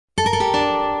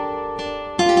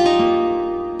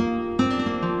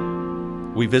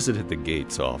We visited the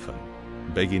gates often,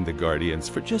 begging the guardians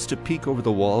for just a peek over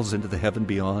the walls into the heaven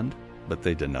beyond, but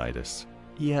they denied us.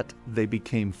 Yet they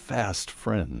became fast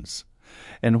friends.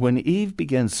 And when Eve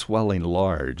began swelling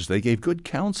large, they gave good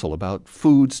counsel about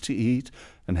foods to eat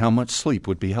and how much sleep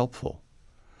would be helpful.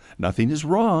 "Nothing is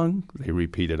wrong," they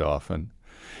repeated often.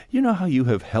 "You know how you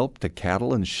have helped the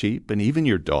cattle and sheep and even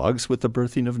your dogs with the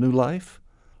birthing of new life?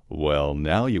 Well,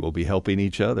 now you will be helping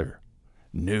each other.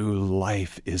 New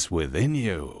life is within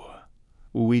you."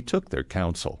 We took their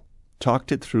counsel, talked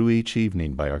it through each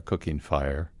evening by our cooking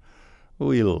fire.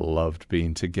 We loved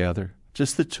being together,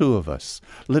 just the two of us,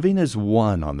 living as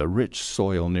one on the rich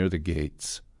soil near the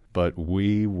gates. But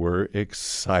we were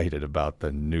excited about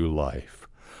the new life.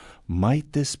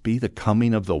 Might this be the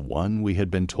coming of the one we had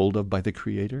been told of by the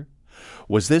Creator?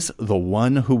 Was this the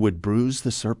one who would bruise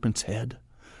the serpent's head?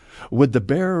 Would the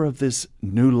bearer of this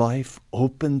new life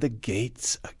open the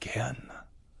gates again?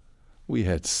 We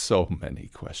had so many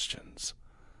questions.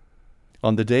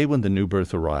 On the day when the new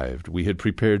birth arrived, we had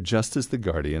prepared just as the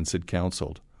guardians had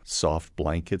counseled. Soft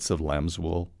blankets of lamb's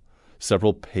wool,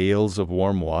 several pails of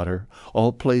warm water,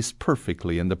 all placed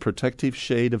perfectly in the protective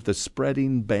shade of the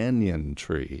spreading banyan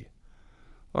tree.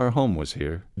 Our home was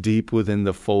here, deep within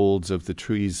the folds of the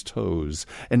tree's toes,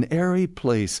 an airy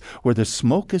place where the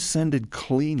smoke ascended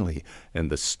cleanly and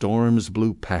the storms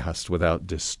blew past without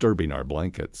disturbing our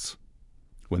blankets.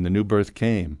 When the new birth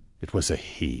came, it was a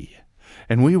he,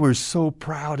 and we were so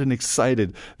proud and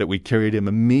excited that we carried him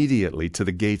immediately to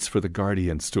the gates for the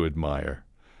guardians to admire.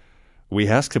 We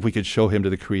asked if we could show him to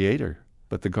the Creator,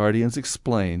 but the guardians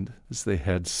explained, as they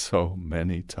had so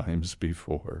many times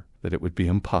before, that it would be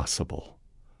impossible,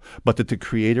 but that the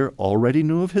Creator already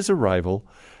knew of his arrival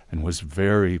and was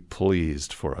very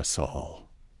pleased for us all.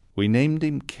 We named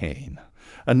him Cain,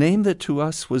 a name that to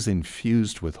us was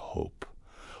infused with hope.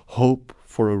 Hope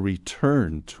for a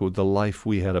return to the life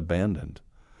we had abandoned.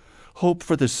 Hope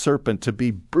for the serpent to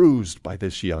be bruised by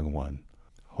this young one.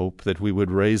 Hope that we would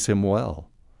raise him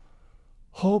well.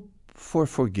 Hope for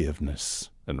forgiveness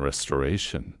and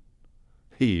restoration.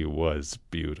 He was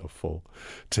beautiful.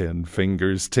 10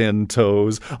 fingers, 10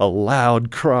 toes, a loud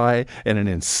cry, and an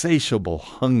insatiable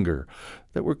hunger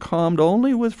that were calmed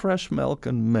only with fresh milk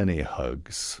and many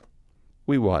hugs.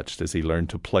 We watched as he learned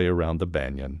to play around the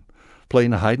banyan,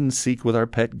 playing hide-and-seek with our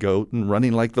pet goat and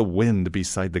running like the wind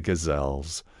beside the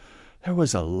gazelles. There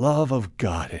was a love of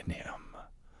God in him.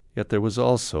 Yet there was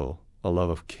also a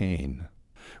love of Cain.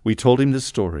 We told him the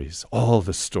stories, all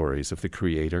the stories of the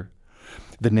Creator,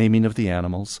 the naming of the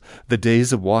animals, the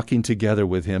days of walking together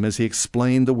with him as he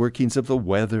explained the workings of the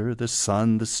weather, the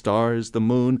sun, the stars, the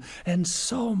moon, and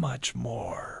so much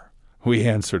more. We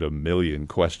answered 1,000,000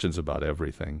 questions about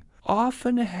everything,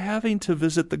 often having to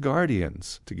visit the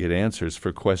guardians to get answers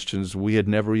for questions we had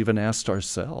never even asked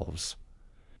ourselves.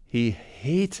 He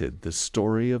hated the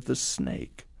story of the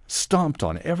snake, stomped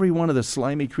on every one of the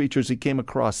slimy creatures he came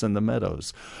across in the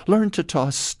meadows, learned to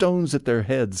toss stones at their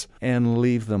heads and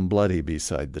leave them bloody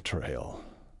beside the trail.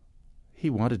 He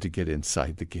wanted to get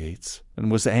inside the gates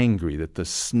and was angry that the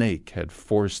snake had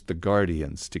forced the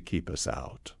guardians to keep us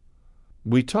out.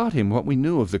 We taught him what we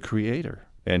knew of the Creator,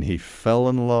 and he fell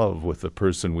in love with the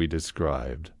person we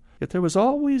described. Yet there was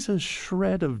always a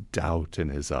shred of doubt in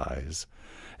his eyes,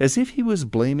 as if he was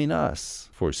blaming us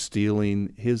for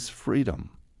stealing his freedom.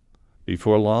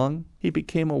 Before long, he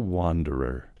became a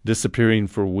wanderer, disappearing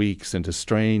for weeks into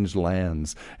strange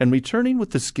lands and returning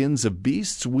with the skins of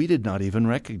beasts we did not even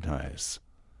recognize.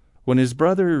 When his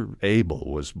brother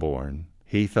Abel was born,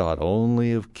 he thought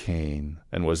only of Cain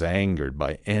and was angered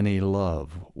by any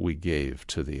love we gave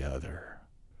to the other.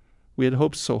 We had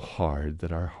hoped so hard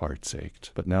that our hearts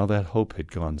ached, but now that hope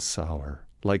had gone sour,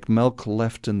 like milk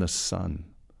left in the sun.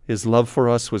 His love for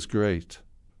us was great,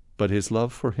 but his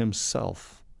love for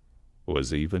himself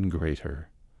was even greater.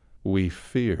 We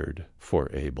feared for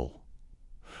Abel.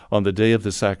 On the day of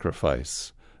the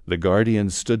sacrifice, the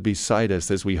guardians stood beside us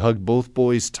as we hugged both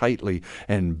boys tightly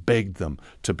and begged them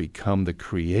to become the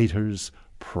Creator's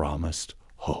promised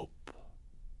hope.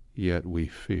 Yet we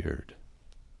feared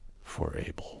for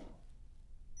Abel.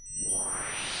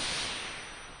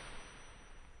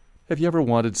 Have you ever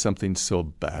wanted something so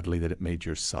badly that it made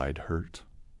your side hurt?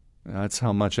 That's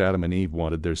how much Adam and Eve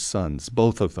wanted their sons,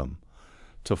 both of them,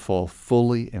 to fall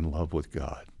fully in love with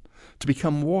God, to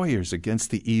become warriors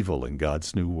against the evil in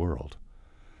God's new world.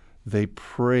 They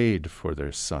prayed for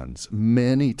their sons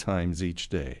many times each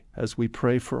day, as we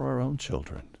pray for our own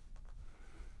children.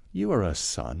 You are a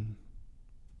son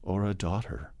or a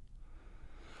daughter.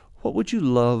 What would you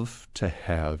love to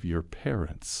have your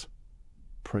parents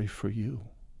pray for you?